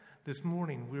This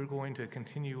morning, we're going to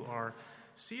continue our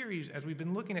series as we've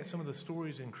been looking at some of the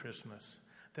stories in Christmas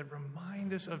that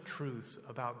remind us of truths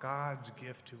about God's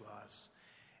gift to us.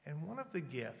 And one of the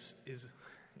gifts is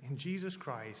in Jesus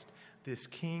Christ, this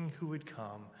King who would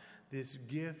come, this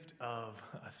gift of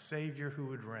a Savior who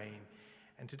would reign.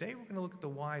 And today we're going to look at the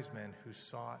wise men who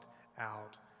sought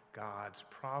out God's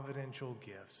providential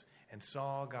gifts and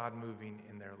saw God moving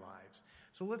in their lives.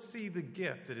 So let's see the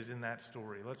gift that is in that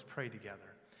story. Let's pray together.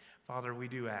 Father, we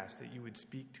do ask that you would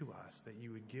speak to us, that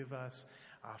you would give us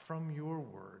from your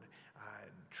word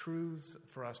truths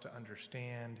for us to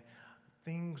understand,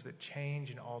 things that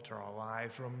change and alter our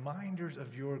lives, reminders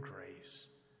of your grace.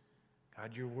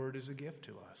 God, your word is a gift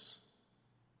to us.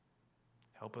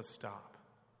 Help us stop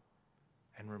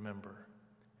and remember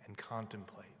and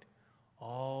contemplate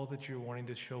all that you're wanting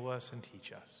to show us and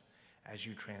teach us as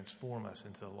you transform us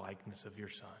into the likeness of your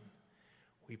Son.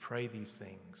 We pray these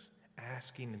things,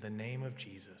 asking in the name of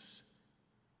Jesus.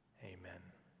 Amen.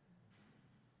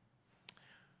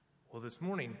 Well, this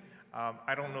morning,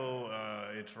 I don't know,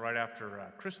 it's right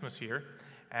after Christmas here,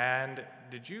 and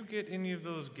did you get any of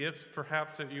those gifts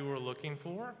perhaps that you were looking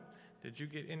for? Did you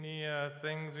get any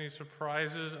things, any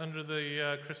surprises under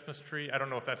the Christmas tree? I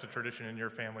don't know if that's a tradition in your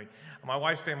family. My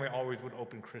wife's family always would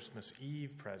open Christmas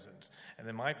Eve presents, and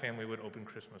then my family would open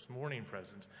Christmas morning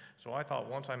presents. So I thought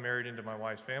once I married into my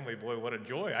wife's family, boy, what a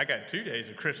joy. I got 2 days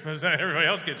of Christmas and everybody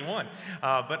else gets one.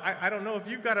 But I don't know if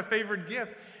you've got a favorite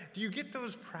gift. Do you get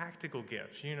those practical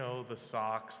gifts? You know, the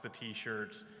socks, the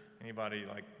T-shirts. Anybody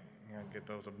get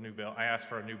those, a new belt. I asked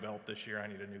for a new belt this year. I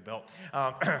need a new belt.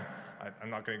 I'm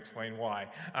not going to explain why,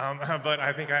 but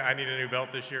I think I need a new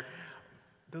belt this year.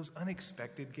 Those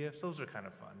unexpected gifts, those are kind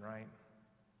of fun, right?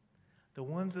 The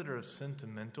ones that are of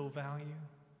sentimental value,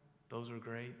 those are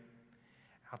great.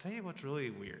 I'll tell you what's really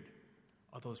weird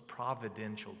are those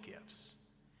providential gifts.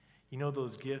 You know,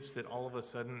 those gifts that all of a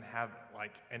sudden have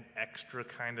like an extra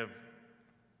kind of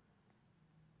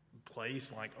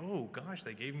place, like, oh gosh,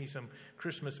 they gave me some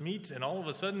Christmas meats and all of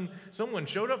a sudden someone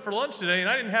showed up for lunch today and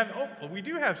I didn't have, well, we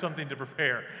do have something to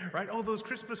prepare, right? Oh, those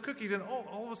Christmas cookies, and oh,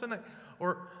 all of a sudden,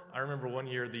 I remember one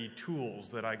year the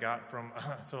tools that I got from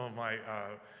some of my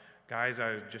guys.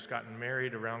 I had just gotten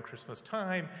married around Christmas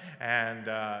time, and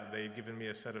they had given me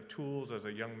a set of tools as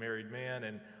a young married man,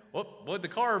 and oh, boy, the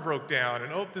car broke down,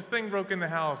 and oh, this thing broke in the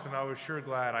house, and I was sure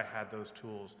glad I had those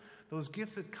tools. Those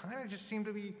gifts that kind of just seem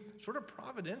to be sort of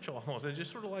providential almost. They just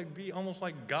sort of like be almost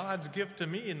like God's gift to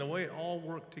me in the way it all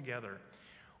worked together.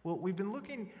 Well, we've been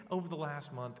looking over the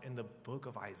last month in the book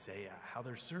of Isaiah, how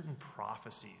there's certain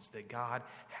prophecies that God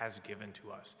has given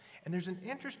to us. And there's an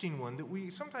interesting one that we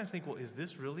sometimes think, well, is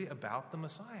this really about the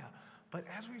Messiah? But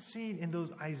as we've seen in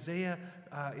those Isaiah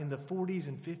in the 40s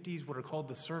and 50s, what are called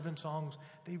the servant songs,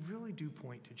 they really do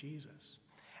point to Jesus.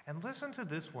 And listen to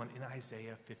this one in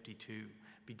Isaiah 52,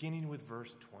 beginning with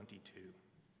verse 22.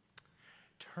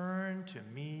 Turn to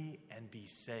me and be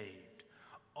saved,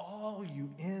 all you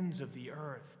ends of the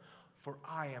earth, for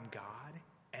I am God,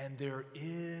 and there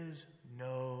is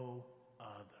no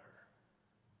other.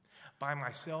 By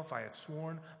myself I have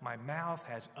sworn, my mouth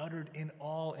has uttered in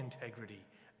all integrity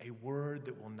a word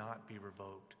that will not be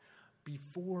revoked.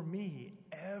 Before me,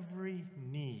 every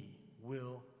knee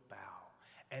will bow,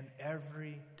 and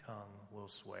every tongue will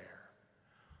swear.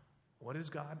 What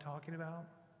is God talking about?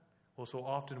 Well, so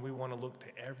often we want to look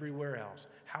to everywhere else.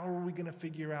 How are we going to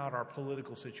figure out our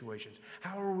political situations?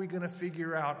 How are we going to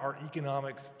figure out our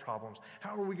economic problems?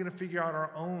 How are we going to figure out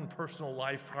our own personal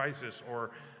life crisis, or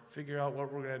figure out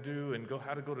what we're going to do and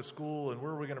how to go to school and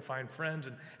where we're going to find friends,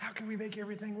 and how can we make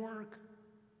everything work?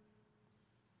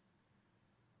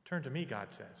 Turn to me, God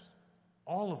says,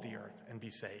 all of the earth, and be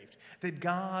saved. That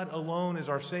God alone is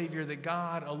our Savior, that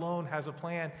God alone has a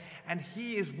plan, and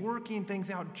He is working things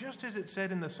out just as it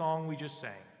said in the song we just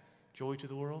sang, Joy to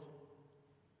the World.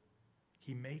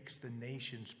 He makes the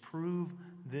nations prove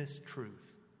this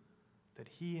truth, that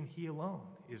He and He alone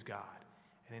is God,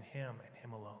 and in Him and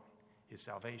Him alone is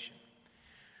salvation.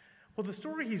 Well, the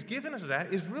story he's given us of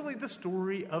that is really the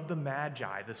story of the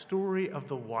Magi, the story of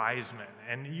the wise men.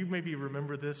 And you maybe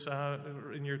remember this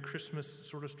in your Christmas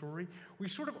sort of story. We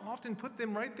sort of often put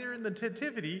them right there in the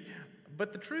nativity,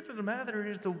 but the truth of the matter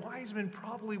is the wise men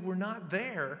probably were not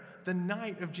there the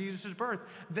night of Jesus' birth.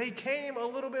 They came a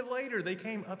little bit later. They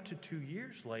came up to 2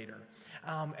 years later,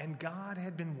 and God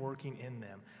had been working in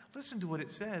them. Listen to what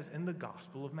it says in the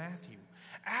Gospel of Matthew.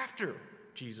 After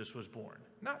Jesus was born.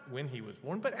 Not when he was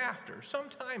born, but after,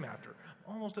 sometime after,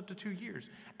 almost up to 2 years.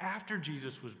 After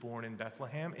Jesus was born in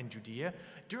Bethlehem in Judea,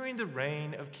 during the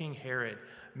reign of King Herod,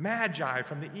 Magi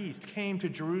from the east came to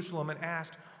Jerusalem and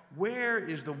asked, Where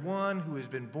is the one who has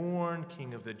been born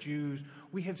King of the Jews?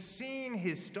 We have seen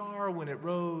his star when it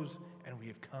rose, and we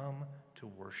have come to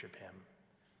worship him.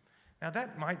 Now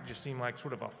that might just seem like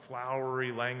sort of a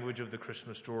flowery language of the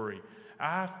Christmas story.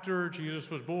 After Jesus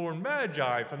was born,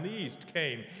 Magi from the east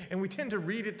came. And we tend to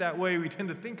read it that way. We tend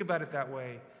to think about it that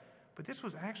way. But this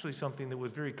was actually something that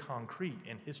was very concrete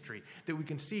in history, that we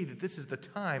can see that this is the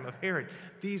time of Herod.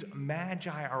 These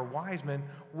Magi, our wise men,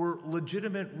 were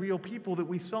legitimate, real people that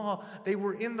we saw. They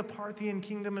were in the Parthian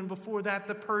kingdom, and before that,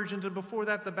 the Persians, and before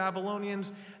that, the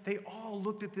Babylonians. They all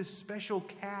looked at this special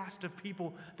caste of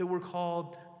people that were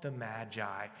called the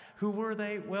Magi. Who were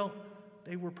they? Well,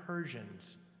 they were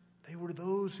Persians. They were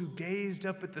those who gazed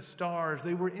up at the stars.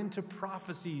 They were into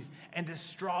prophecies and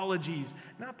astrologies.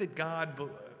 Not that God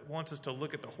wants us to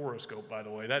look at the horoscope, by the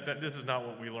way. This is not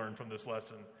what we learned from this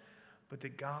lesson. But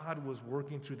that God was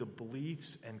working through the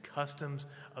beliefs and customs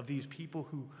of these people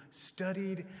who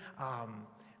studied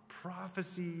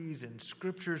prophecies and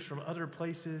scriptures from other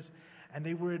places. And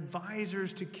they were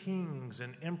advisors to kings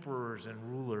and emperors and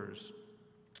rulers.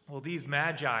 Well, these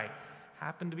Magi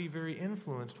happened to be very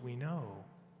influenced, we know,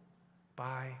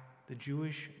 by the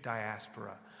Jewish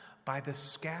diaspora, by the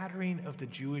scattering of the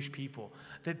Jewish people.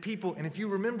 That people, and if you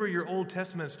remember your Old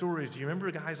Testament stories, do you remember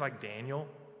guys like Daniel?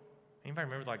 Anybody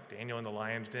remember like Daniel in the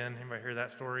lion's den? Anybody hear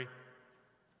that story?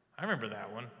 I remember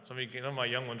that one. Some of my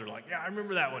young ones are like, yeah, I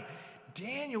remember that one.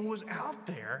 Daniel was out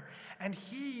there, and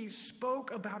he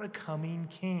spoke about a coming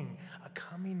king, a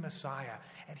coming Messiah.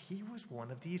 And he was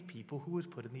one of these people who was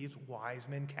put in these wise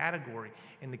men category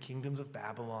in the kingdoms of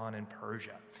Babylon and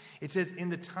Persia. It says, in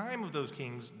the time of those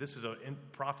kings, this is a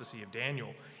prophecy of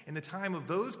Daniel, in the time of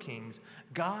those kings,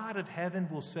 God of heaven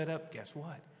will set up, guess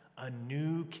what? A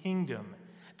new kingdom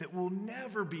that will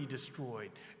never be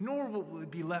destroyed, nor will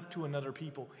it be left to another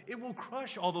people. It will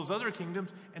crush all those other kingdoms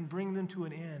and bring them to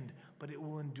an end, but it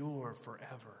will endure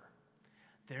forever.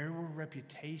 There were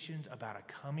reputations about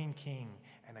a coming king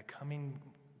and a coming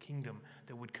kingdom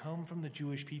that would come from the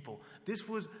Jewish people. This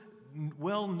was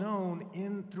well known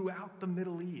throughout the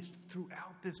Middle East,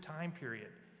 throughout this time period.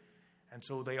 And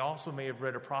so they also may have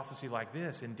read a prophecy like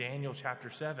this in Daniel chapter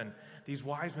 7. These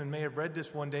wise men may have read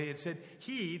this one day. It said,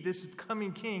 this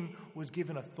coming king, was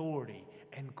given authority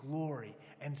and glory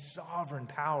and sovereign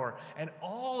power. And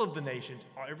all of the nations,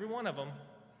 every one of them,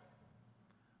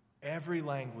 every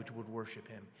language would worship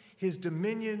him. His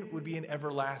dominion would be an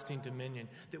everlasting dominion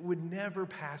that would never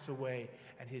pass away.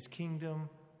 And his kingdom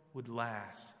would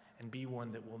last and be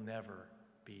one that will never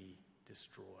be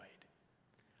destroyed.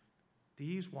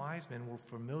 These wise men were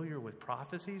familiar with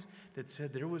prophecies that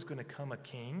said there was going to come a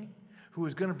king who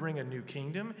was going to bring a new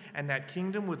kingdom, and that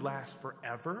kingdom would last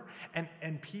forever.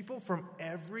 And people from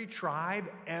every tribe,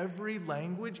 every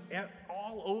language,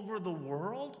 all over the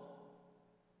world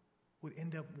would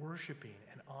end up worshiping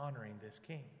and honoring this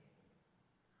king.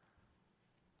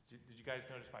 Did you guys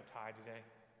notice my tie today?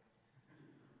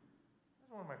 This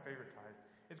is one of my favorite ties.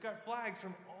 It's got flags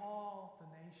from all the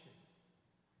nations.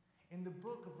 In the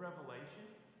book of Revelation,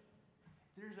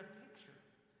 there's a picture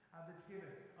that's given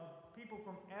of people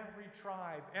from every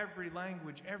tribe, every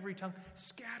language, every tongue,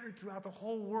 scattered throughout the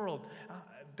whole world.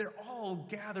 They're all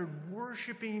gathered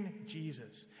worshiping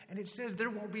Jesus. And it says there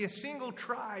won't be a single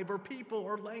tribe or people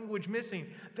or language missing.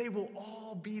 They will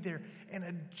all be there in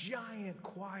a giant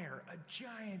choir, a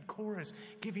giant chorus,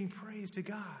 giving praise to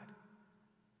God.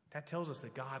 That tells us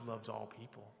that God loves all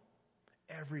people.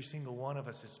 Every single one of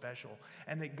us is special,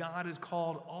 and that God has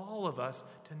called all of us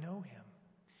to know him.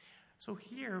 So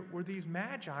here were these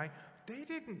Magi. They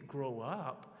didn't grow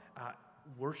up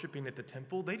worshiping at the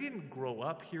temple. They didn't grow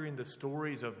up hearing the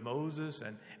stories of Moses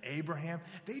and Abraham.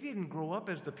 They didn't grow up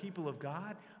as the people of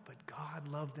God, but God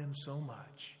loved them so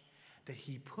much that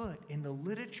he put in the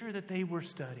literature that they were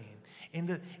studying, in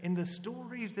the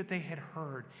stories that they had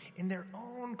heard, in their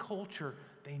own culture,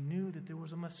 they knew that there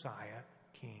was a Messiah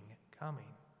king coming.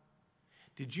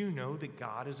 Did you know that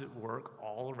God is at work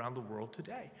all around the world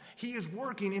today? He is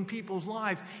working in people's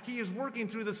lives. He is working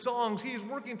through the songs. He is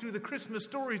working through the Christmas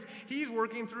stories. He's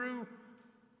working through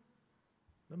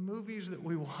the movies that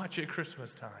we watch at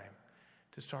Christmas time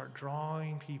to start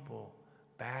drawing people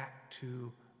back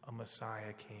to a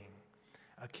Messiah king.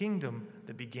 A kingdom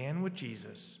that began with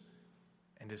Jesus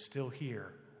and is still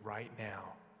here right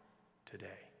now,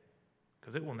 today,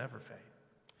 because it will never fade.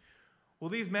 Well,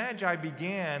 these Magi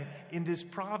began in this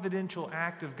providential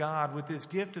act of God with this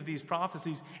gift of these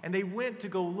prophecies, and they went to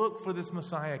go look for this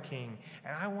Messiah king.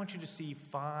 And I want you to see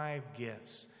 5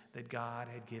 gifts that God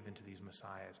had given to these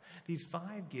Messiahs. These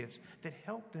 5 gifts that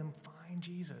helped them find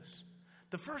Jesus.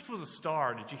 The first was a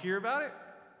star. Did you hear about it?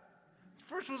 The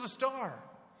first was a star.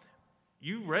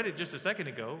 You read it just a second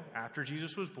ago, after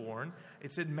Jesus was born.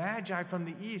 It said, Magi from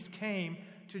the east came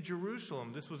to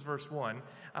Jerusalem. This was verse 1.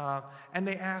 And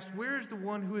they asked, where is the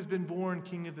one who has been born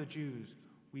King of the Jews?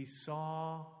 We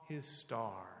saw his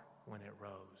star when it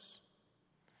rose.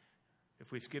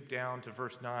 If we skip down to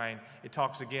verse 9, it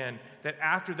talks again that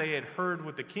after they had heard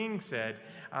what the king said,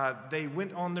 they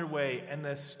went on their way, and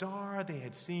the star they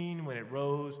had seen when it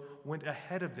rose went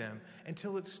ahead of them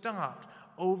until it stopped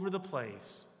over the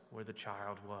place where the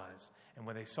child was. And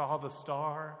when they saw the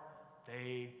star,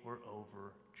 they were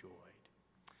overjoyed.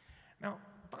 Now,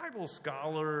 Bible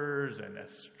scholars and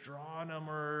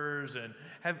astronomers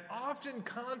have often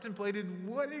contemplated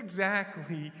what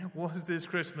exactly was this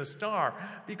Christmas star,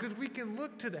 because we can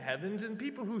look to the heavens, and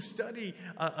people who study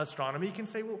astronomy can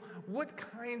say, well, what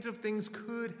kinds of things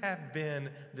could have been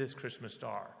this Christmas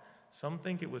star? Some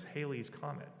think it was Halley's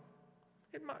Comet.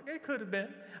 It could have been.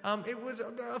 It was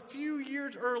a few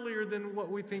years earlier than what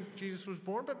we think Jesus was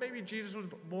born, but maybe Jesus was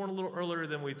born a little earlier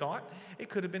than we thought. It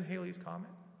could have been Halley's Comet.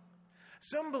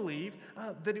 Some believe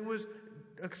that it was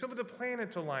some of the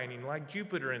planets aligning, like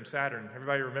Jupiter and Saturn.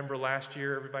 Everybody remember last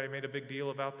year, everybody made a big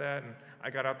deal about that, and I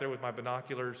got out there with my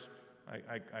binoculars.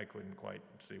 I couldn't quite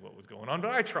see what was going on, but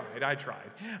I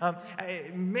tried.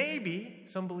 Maybe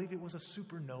some believe it was a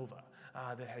supernova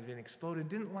that had been exploded.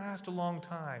 Didn't last a long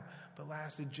time, but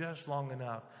lasted just long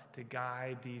enough to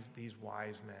guide these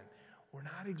wise men. We're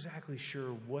not exactly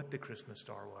sure what the Christmas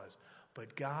star was,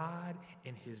 but God,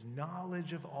 in his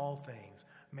knowledge of all things,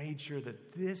 made sure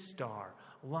that this star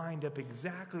lined up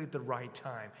exactly at the right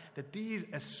time, that these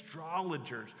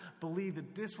astrologers believed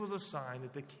that this was a sign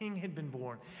that the king had been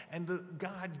born, and that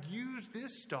God used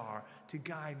this star to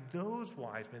guide those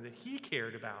wise men that he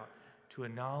cared about to a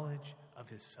knowledge of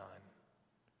his son.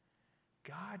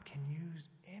 God can use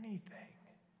anything.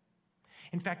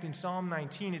 In fact, in Psalm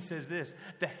 19, it says this,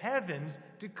 the heavens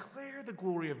declare the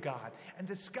glory of God, and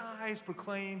the skies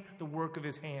proclaim the work of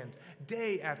his hands.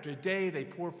 Day after day they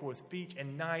pour forth speech,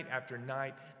 and night after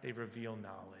night they reveal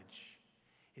knowledge.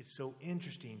 It's so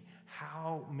interesting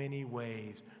how many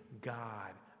ways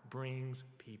God brings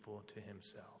people to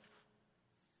himself.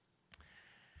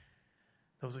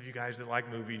 Those of you guys that like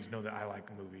movies know that I like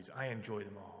movies. I enjoy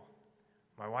them all.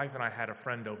 My wife and I had a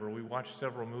friend over. We watched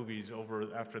several movies over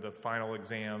after the final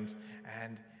exams,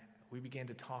 and we began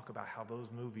to talk about how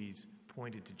those movies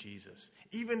pointed to Jesus.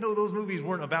 Even though those movies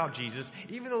weren't about Jesus,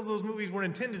 even though those movies weren't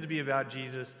intended to be about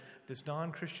Jesus, this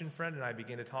non-Christian friend and I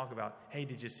began to talk about, hey,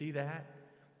 did you see that?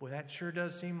 Boy, that sure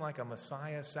does seem like a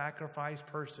Messiah sacrifice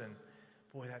person.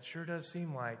 Boy, that sure does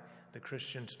seem like the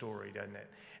Christian story, doesn't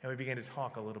it? And we began to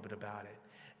talk a little bit about it.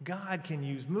 God can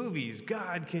use movies,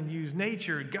 God can use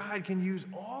nature, God can use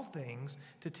all things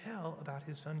to tell about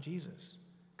his son Jesus,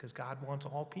 because God wants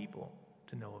all people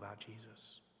to know about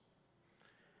Jesus.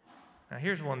 Now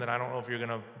here's one that I don't know if you're going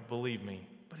to believe me,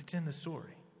 but it's in the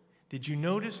story. Did you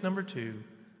notice, number 2,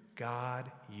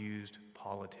 God used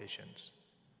politicians?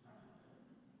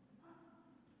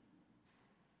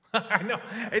 I know,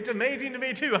 it's amazing to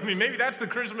me too. I mean, maybe that's the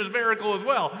Christmas miracle as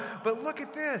well. But look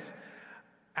at this.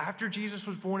 After Jesus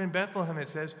was born in Bethlehem, it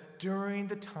says, during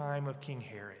the time of King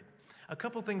Herod. A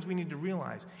couple things we need to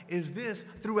realize is this,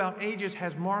 throughout ages,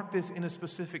 has marked this in a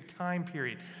specific time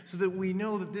period, so that we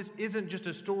know that this isn't just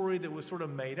a story that was sort of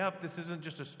made up. This isn't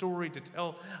just a story to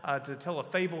tell a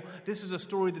fable. This is a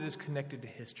story that is connected to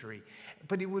history.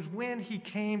 But it was when he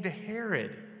came to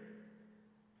Herod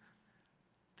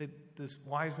that the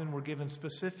wise men were given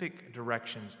specific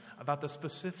directions about the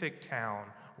specific town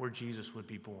where Jesus would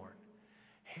be born.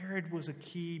 Herod was a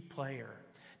key player.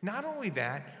 Not only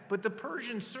that, but the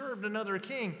Persians served another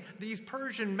king. These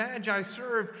Persian magi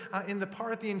served in the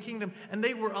Parthian kingdom, and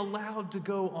they were allowed to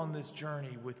go on this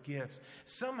journey with gifts.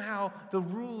 Somehow, the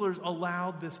rulers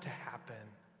allowed this to happen.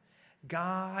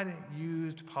 God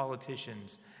used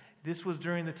politicians. This was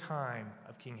during the time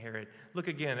of King Herod. Look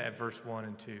again at verse 1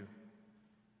 and 2.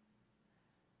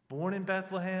 Born in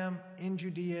Bethlehem, in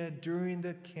Judea, during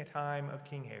the time of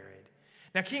King Herod.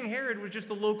 Now, King Herod was just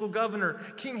the local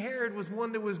governor. King Herod was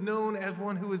one that was known as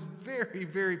one who was very,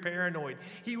 very paranoid.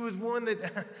 He was one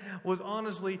that was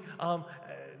honestly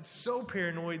so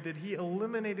paranoid that he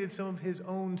eliminated some of his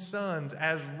own sons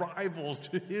as rivals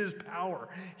to his power.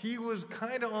 He was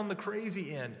kind of on the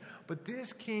crazy end. But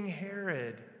this King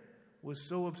Herod was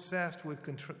so obsessed with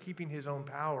keeping his own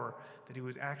power that he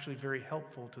was actually very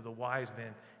helpful to the wise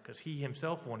men, because he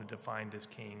himself wanted to find this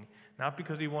king, not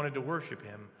because he wanted to worship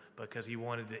him, but because he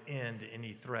wanted to end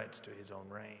any threats to his own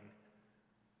reign.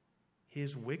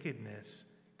 His wickedness,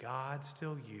 God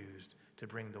still used to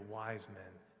bring the wise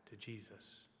men to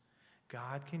Jesus.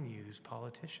 God can use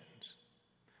politicians.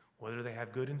 whether they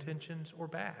have good intentions or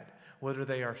bad, whether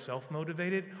they are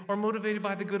self-motivated or motivated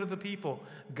by the good of the people.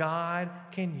 God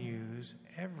can use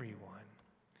everyone.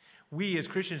 We as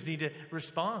Christians need to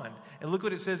respond. And look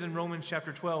what it says in Romans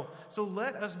chapter 12. So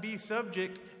let us be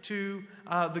subject to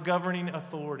the governing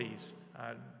authorities.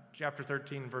 Chapter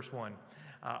 13, verse 1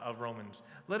 of Romans.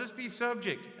 Let us be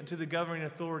subject to the governing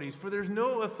authorities, for there's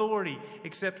no authority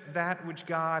except that which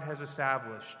God has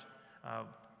established.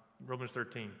 Romans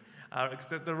 13.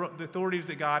 Except the authorities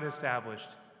that God has established.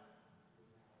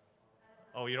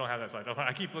 Oh, you don't have that slide. Oh,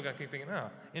 I keep looking, I keep thinking, oh,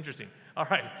 interesting. All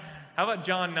right. How about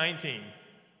John 19?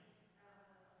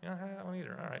 You don't have that one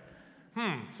either. All right.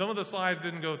 Some of the slides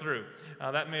didn't go through.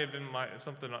 That may have been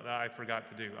something that I forgot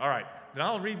to do. All right. Then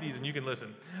I'll read these and you can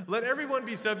listen. Let everyone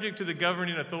be subject to the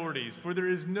governing authorities, for there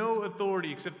is no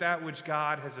authority except that which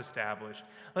God has established.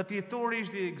 Let the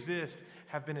authorities that exist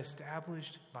have been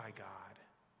established by God.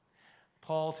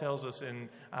 Paul tells us in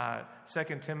 2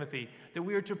 Timothy that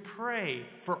we are to pray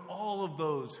for all of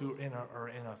those who are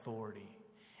in authority.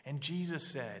 And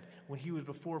Jesus said, when he was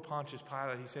before Pontius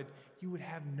Pilate, he said, you would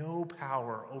have no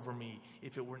power over me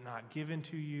if it were not given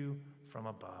to you from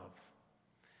above.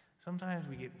 Sometimes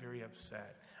we get very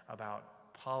upset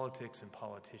about politics and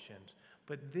politicians.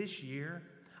 But this year,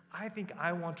 I think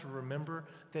I want to remember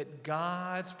that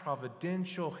God's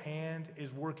providential hand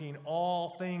is working all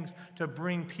things to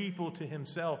bring people to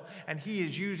himself. And he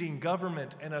is using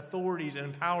government and authorities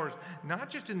and powers, not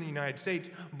just in the United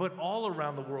States, but all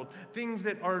around the world. Things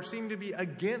that seem to be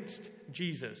against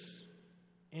Jesus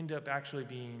end up actually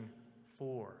being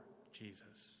for Jesus.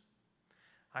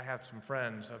 I have some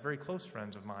friends, very close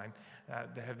friends of mine,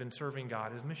 that have been serving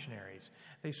God as missionaries.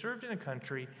 They served in a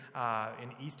country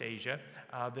in East Asia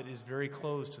that is very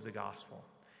closed to the gospel.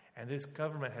 And this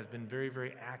government has been very,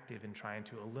 very active in trying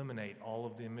to eliminate all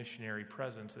of the missionary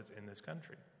presence that's in this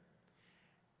country.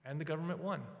 And the government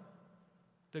won.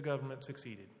 The government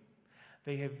succeeded.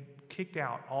 They have kicked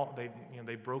out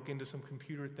they broke into some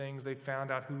computer things. They found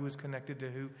out who was connected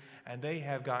to who, and they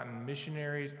have gotten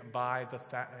missionaries by the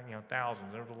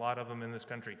thousands. There's a lot of them in this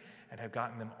country, and have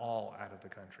gotten them all out of the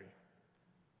country.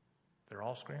 They're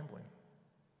all scrambling.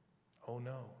 Oh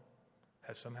no,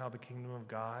 has somehow the kingdom of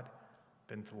God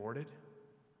been thwarted?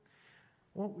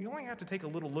 Well, we only have to take a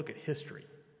little look at history.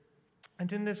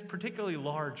 And in this particularly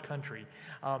large country,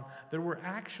 there were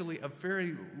actually a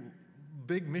very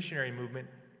big missionary movement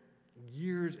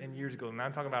years and years ago, and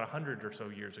I'm talking about 100 or so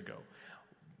years ago.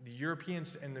 The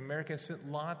Europeans and the Americans sent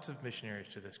lots of missionaries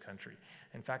to this country.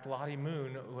 In fact, Lottie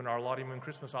Moon, when our Lottie Moon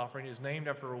Christmas offering is named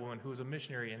after a woman who was a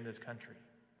missionary in this country.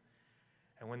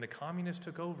 And when the communists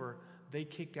took over, they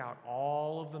kicked out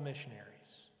all of the missionaries.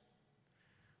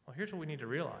 Well, here's what we need to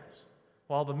realize.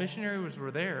 While the missionaries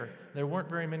were there weren't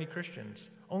very many Christians.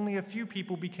 Only a few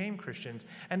people became Christians.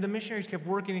 And the missionaries kept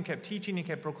working and kept teaching and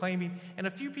kept proclaiming. And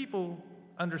a few people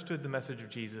understood the message of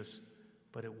Jesus,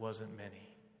 but it wasn't many.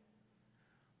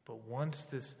 But once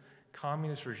this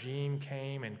communist regime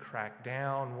came and cracked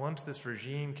down, once this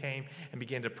regime came and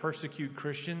began to persecute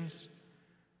Christians,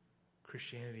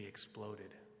 Christianity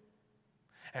exploded.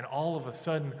 And all of a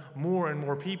sudden, more and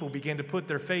more people began to put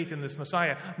their faith in this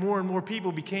Messiah. More and more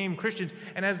people became Christians.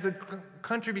 And as the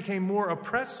country became more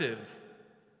oppressive,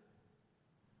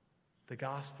 the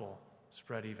gospel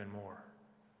spread even more.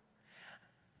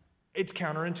 It's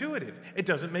counterintuitive. It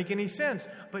doesn't make any sense.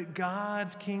 But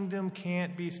God's kingdom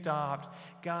can't be stopped.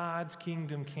 God's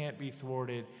kingdom can't be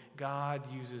thwarted. God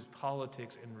uses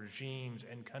politics and regimes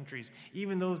and countries,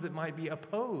 even those that might be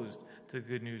opposed to the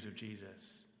good news of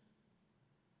Jesus,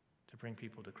 to bring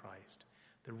people to Christ.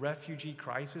 The refugee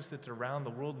crisis that's around the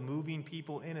world, moving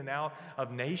people in and out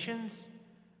of nations,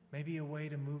 may be a way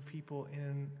to move people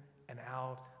in and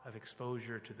out of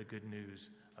exposure to the good news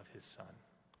of his Son.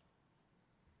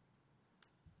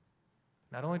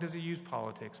 Not only does he use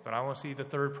politics, but I want to see the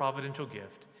third providential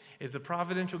gift is the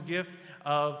providential gift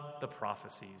of the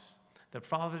prophecies. The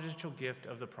providential gift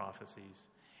of the prophecies.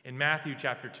 In Matthew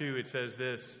chapter 2, it says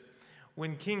this: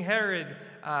 when King Herod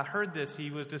heard this, he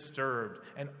was disturbed,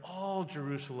 and all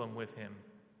Jerusalem with him.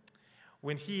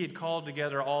 When he had called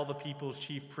together all the people's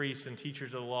chief priests and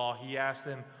teachers of the law, he asked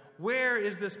them, "Where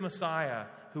is this Messiah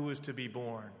who is to be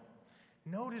born?"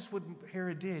 Notice what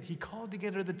Herod did. He called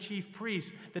together the chief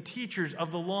priests, the teachers of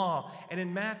the law. And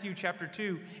in Matthew chapter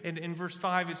 2, in verse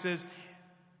 5, it says,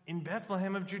 "In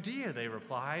Bethlehem of Judea," they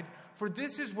replied, "for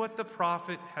this is what the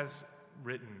prophet has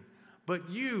written. But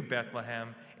you,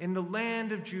 Bethlehem, in the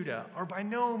land of Judah, are by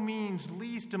no means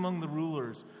least among the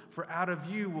rulers, for out of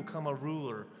you will come a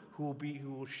ruler who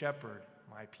will shepherd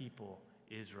my people,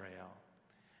 Israel."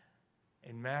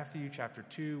 In Matthew chapter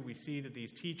 2, we see that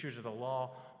these teachers of the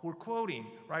law were quoting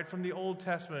right from the Old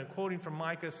Testament, and quoting from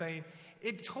Micah, saying,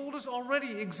 it told us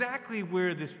already exactly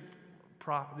where this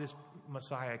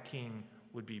Messiah king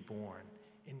would be born,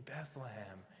 in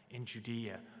Bethlehem, in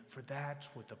Judea, for that's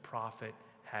what the prophet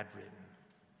had written.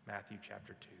 Matthew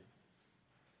chapter 2.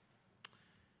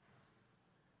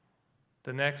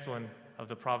 The next one of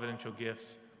the providential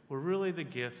gifts were really the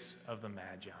gifts of the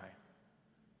Magi.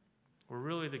 Were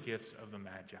really the gifts of the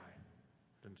Magi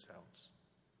themselves.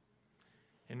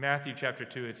 In Matthew chapter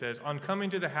 2, it says, on coming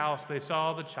to the house, they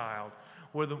saw the child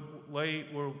where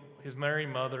his Mary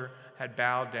mother had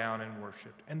bowed down and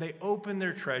worshipped. And they opened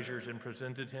their treasures and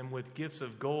presented him with gifts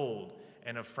of gold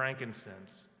and of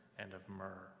frankincense and of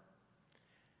myrrh.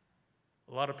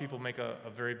 A lot of people make a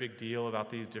very big deal about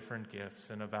these different gifts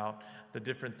and about the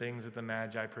different things that the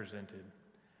Magi presented.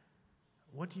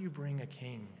 What do you bring a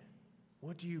king?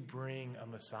 What do you bring a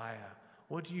Messiah?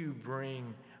 What do you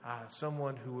bring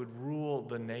someone who would rule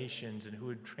the nations and who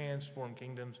would transform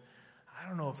kingdoms? I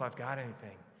don't know if I've got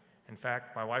anything. In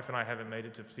fact, my wife and I haven't made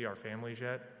it to see our families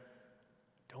yet.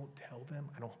 Don't tell them.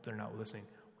 I hope they're not listening.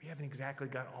 We haven't exactly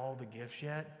got all the gifts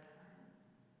yet.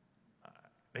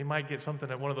 They might get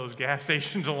something at one of those gas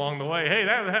stations along the way. Hey,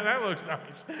 that looks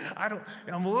nice.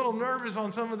 I'm a little nervous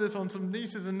on some of this, on some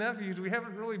nieces and nephews. We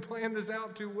haven't really planned this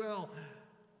out too well.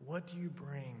 What do you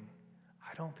bring?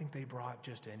 I don't think they brought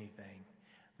just anything.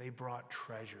 They brought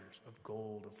treasures of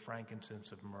gold, of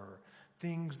frankincense, of myrrh,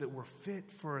 things that were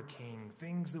fit for a king,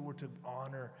 things that were to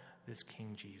honor this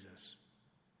King Jesus.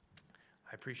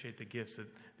 I appreciate the gifts that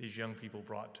these young people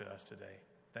brought to us today.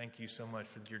 Thank you so much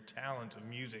for your talent of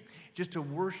music, just to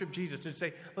worship Jesus, to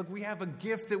say, look, we have a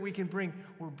gift that we can bring.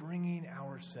 We're bringing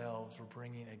ourselves. We're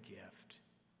bringing a gift.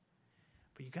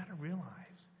 But you got to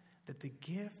realize that the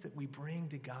gift that we bring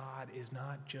to God is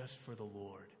not just for the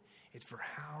Lord. It's for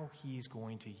how he's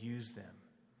going to use them.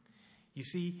 You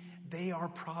see, they are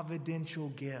providential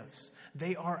gifts.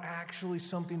 They are actually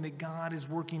something that God is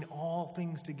working all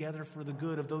things together for the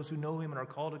good of those who know him and are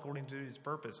called according to his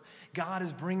purpose. God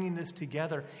is bringing this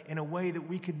together in a way that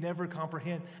we could never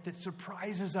comprehend, that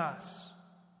surprises us.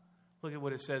 Look at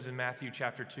what it says in Matthew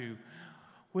chapter 2.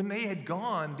 When they had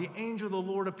gone, the angel of the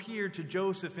Lord appeared to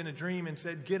Joseph in a dream and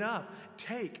said, get up,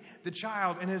 take the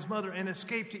child and his mother and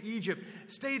escape to Egypt.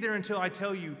 Stay there until I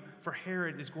tell you, for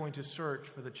Herod is going to search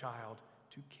for the child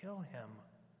to kill him.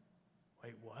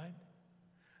 Wait, what?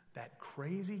 That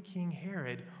crazy King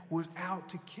Herod was out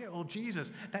to kill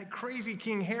Jesus. That crazy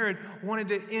King Herod wanted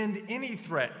to end any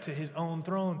threat to his own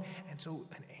throne. And so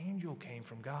an angel came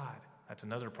from God. That's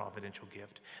another providential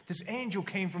gift. This angel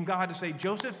came from God to say,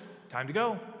 Joseph, time to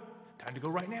go. Time to go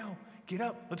right now. Get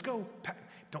up. Let's go.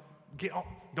 You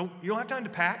don't have time to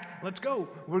pack. Let's go.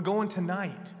 We're going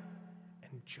tonight.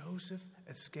 And Joseph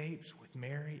escapes with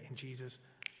Mary and Jesus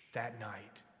that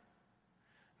night.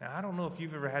 Now, I don't know if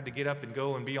you've ever had to get up and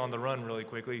go and be on the run really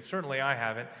quickly. Certainly I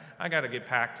haven't. I got to get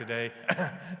packed today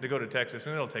to go to Texas,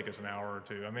 and it'll take us an hour or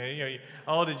two. I mean,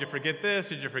 oh, did you forget this?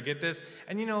 Did you forget this?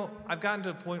 And, I've gotten to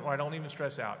a point where I don't even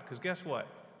stress out, because guess what?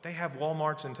 They have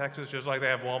Walmarts in Texas just like they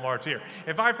have Walmarts here.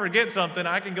 If I forget something,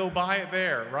 I can go buy it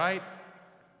there, right?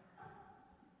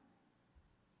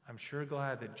 I'm sure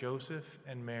glad that Joseph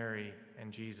and Mary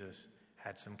and Jesus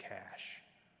had some cash,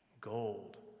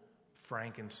 gold,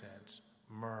 frankincense,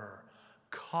 myrrh,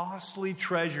 costly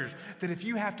treasures that if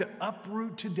you have to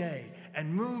uproot today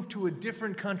and move to a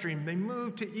different country, and they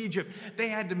moved to Egypt, they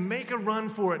had to make a run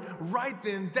for it right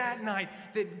then, that night,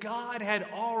 that God had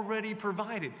already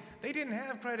provided. They didn't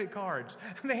have credit cards.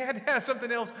 They had to have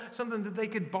something else, something that they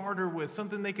could barter with,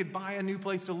 something they could buy a new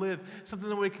place to live, something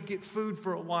that they could get food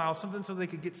for a while, something so they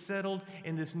could get settled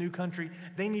in this new country.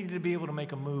 They needed to be able to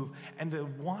make a move. And the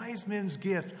wise men's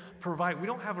gift we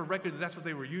don't have a record that that's what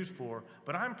they were used for,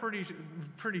 but I'm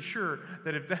pretty sure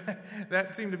that if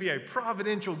that seemed to be a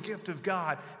providential gift of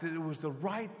God, that it was the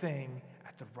right thing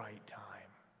at the right time.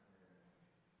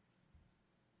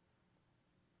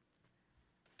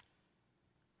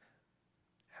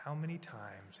 How many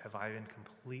times have I been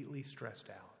completely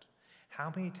stressed out?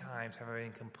 How many times have I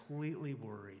been completely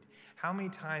worried? How many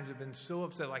times have I been so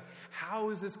upset, like,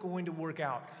 how is this going to work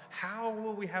out? How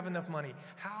will we have enough money?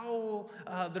 How will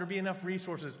there be enough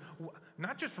resources?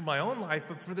 Not just for my own life,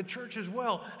 but for the church as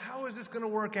well. How is this going to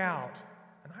work out?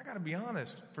 And I got to be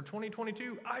honest, for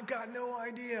 2022, I've got no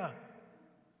idea.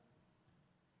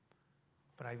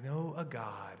 But I know a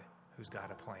God who's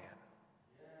got a plan.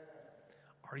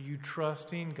 Are you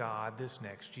trusting God this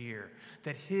next year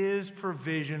that his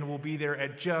provision will be there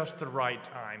at just the right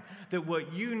time? That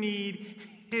what you need,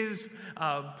 His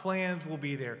plans will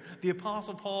be there. The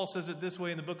Apostle Paul says it this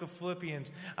way in the book of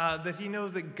Philippians, that he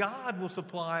knows that God will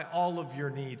supply all of your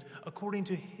needs according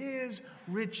to His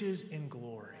riches in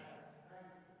glory.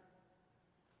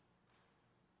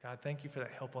 God, thank you for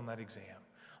that help on that exam.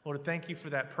 Lord, thank you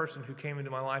for that person who came into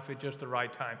my life at just the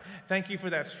right time. Thank you for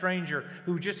that stranger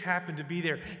who just happened to be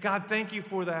there. God, thank you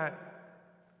for that.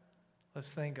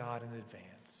 Let's thank God in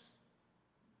advance.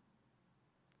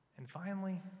 And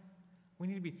finally, we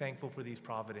need to be thankful for these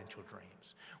providential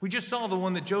dreams. We just saw the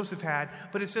one that Joseph had,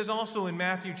 but it says also in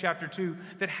Matthew chapter 2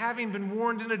 that having been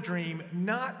warned in a dream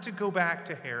not to go back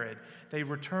to Herod, they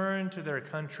returned to their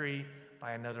country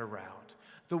by another route.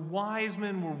 The wise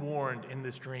men were warned in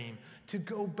this dream to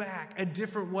go back a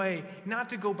different way, not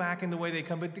to go back in the way they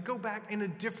come, but to go back in a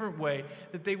different way,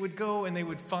 that they would go and they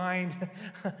would find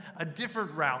a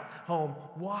different route home.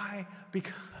 Why?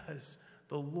 Because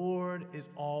the Lord is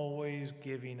always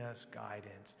giving us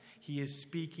guidance. He is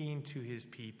speaking to His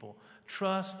people.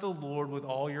 Trust the Lord with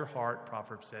all your heart,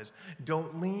 Proverbs says.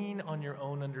 Don't lean on your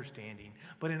own understanding,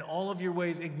 but in all of your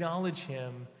ways acknowledge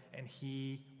Him, and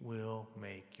He will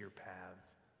make your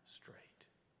paths straight.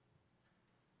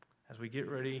 As we get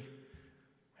ready,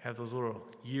 have those little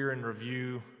year in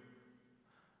review,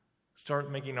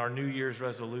 start making our New Year's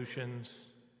resolutions,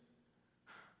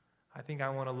 I think I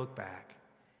want to look back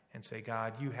and say,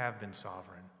 God, you have been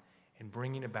sovereign in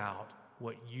bringing about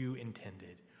what you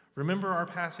intended. Remember our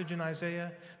passage in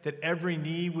Isaiah? That every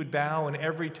knee would bow and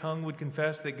every tongue would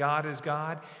confess that God is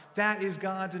God. That is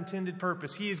God's intended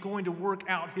purpose. He is going to work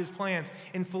out His plans.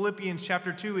 In Philippians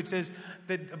chapter 2, it says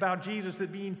that about Jesus,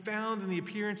 that being found in the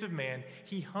appearance of man,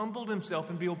 He humbled Himself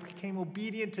and became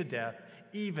obedient to death,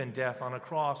 even death on a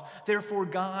cross. Therefore,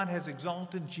 God has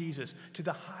exalted Jesus to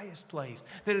the highest place,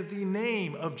 that at the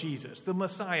name of Jesus, the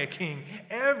Messiah King,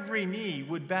 every knee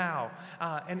would bow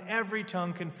and every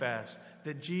tongue confess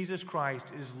that Jesus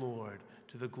Christ is Lord,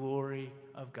 to the glory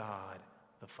of God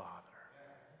the Father.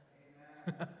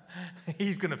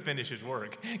 He's going to finish His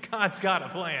work. God's got a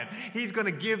plan. He's going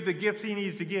to give the gifts He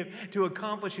needs to give to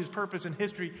accomplish His purpose in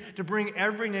history, to bring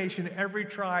every nation, every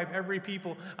tribe, every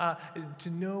people to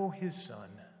know His Son.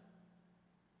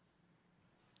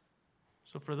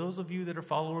 So for those of you that are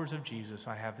followers of Jesus,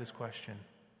 I have this question.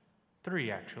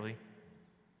 3, actually.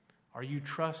 Are you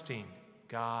trusting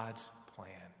God's plan?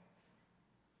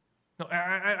 No,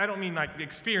 I don't mean like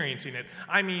experiencing it.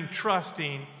 I mean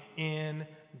trusting in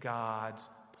God's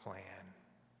plan.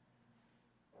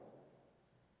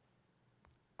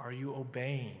 Are you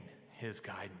obeying His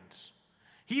guidance?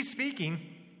 He's speaking.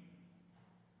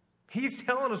 He's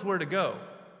telling us where to go.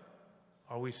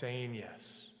 Are we saying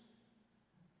yes?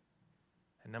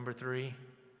 And number 3,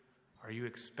 are you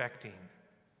expecting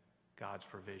God's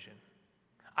provision?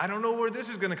 I don't know where this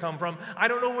is going to come from. I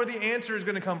don't know where the answer is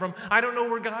going to come from. I don't know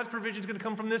where God's provision is going to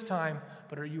come from this time.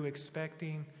 But are you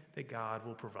expecting that God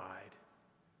will provide?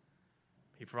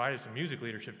 He provided some music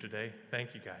leadership today.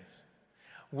 Thank you, guys.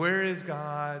 Where is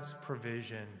God's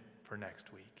provision for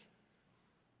next week?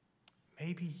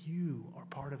 Maybe you are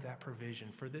part of that provision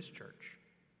for this church.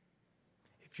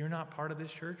 If you're not part of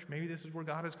this church, maybe this is where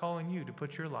God is calling you to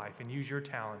put your life and use your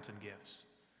talents and gifts.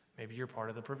 Maybe you're part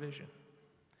of the provision.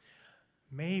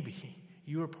 Maybe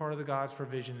you are part of the God's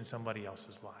provision in somebody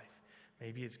else's life.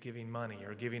 Maybe it's giving money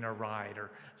or giving a ride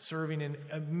or serving in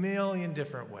a million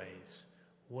different ways.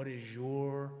 What is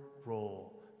your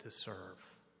role to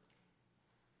serve?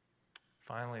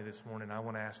 Finally, this morning, I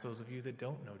want to ask those of you that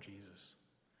don't know Jesus.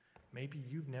 Maybe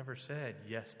you've never said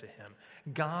yes to Him.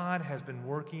 God has been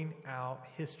working out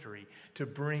history to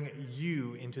bring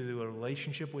you into the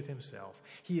relationship with Himself.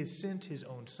 He has sent His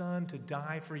own Son to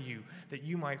die for you, that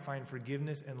you might find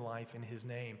forgiveness and life in His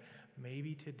name.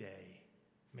 Maybe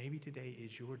today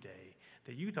is your day,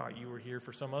 that you thought you were here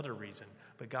for some other reason,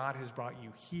 but God has brought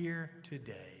you here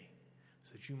today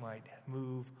so that you might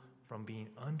move from being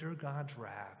under God's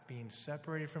wrath, being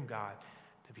separated from God,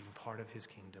 to being part of His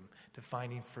kingdom, to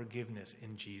finding forgiveness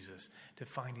in Jesus, to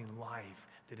finding life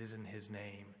that is in His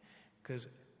name. Because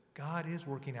God is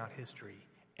working out history.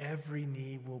 Every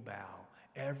knee will bow.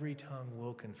 Every tongue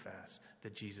will confess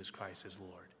that Jesus Christ is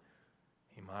Lord.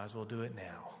 You might as well do it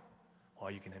now,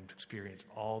 while you can experience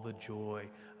all the joy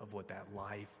of what that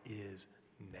life is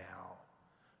now,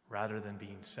 rather than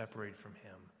being separated from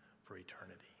Him for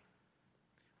eternity.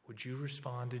 Would you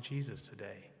respond to Jesus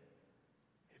today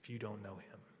if you don't know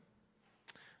Him?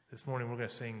 This morning we're going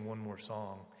to sing one more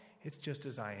song. It's Just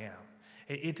As I Am.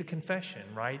 It's a confession,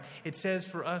 right? It says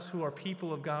for us who are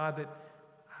people of God that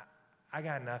I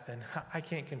got nothing. I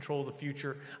can't control the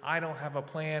future. I don't have a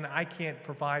plan. I can't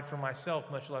provide for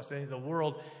myself, much less any of the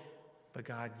world. But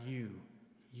God, you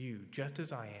You, just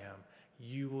as I am,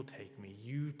 you will take me.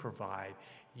 You provide.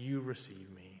 You receive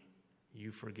me.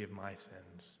 You forgive my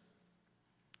sins.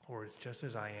 Or it's just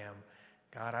as I am.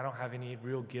 God, I don't have any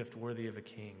real gift worthy of a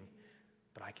king,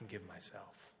 but I can give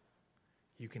myself.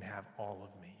 You can have all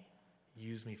of me.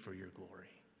 Use me for your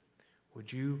glory.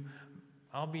 Would you,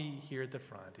 I'll be here at the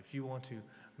front. If you want to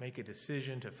make a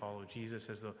decision to follow Jesus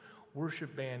as the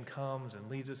worship band comes and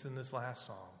leads us in this last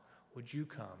song, would you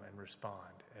come and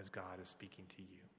respond as God is speaking to you?